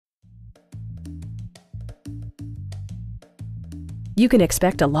You can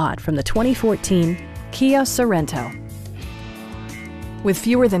expect a lot from the 2014 Kia Sorento. With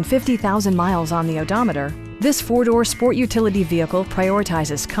fewer than 50,000 miles on the odometer, this four-door sport utility vehicle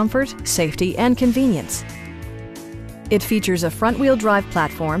prioritizes comfort, safety, and convenience. It features a front-wheel drive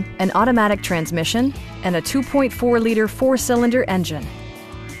platform, an automatic transmission, and a 2.4-liter four-cylinder engine.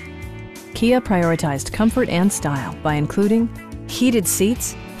 Kia prioritized comfort and style by including heated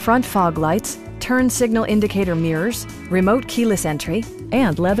seats, front fog lights, turn signal indicator mirrors, remote keyless entry,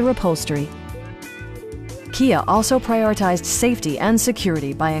 and leather upholstery. Kia also prioritized safety and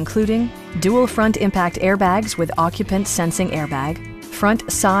security by including dual front impact airbags with occupant sensing airbag, front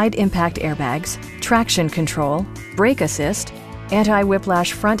side impact airbags, traction control, brake assist,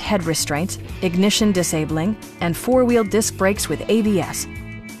 anti-whiplash front head restraints, ignition disabling, and four-wheel disc brakes with ABS.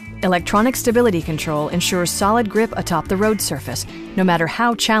 Electronic stability control ensures solid grip atop the road surface, no matter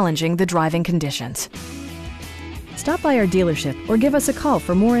how challenging the driving conditions. Stop by our dealership or give us a call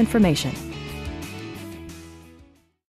for more information.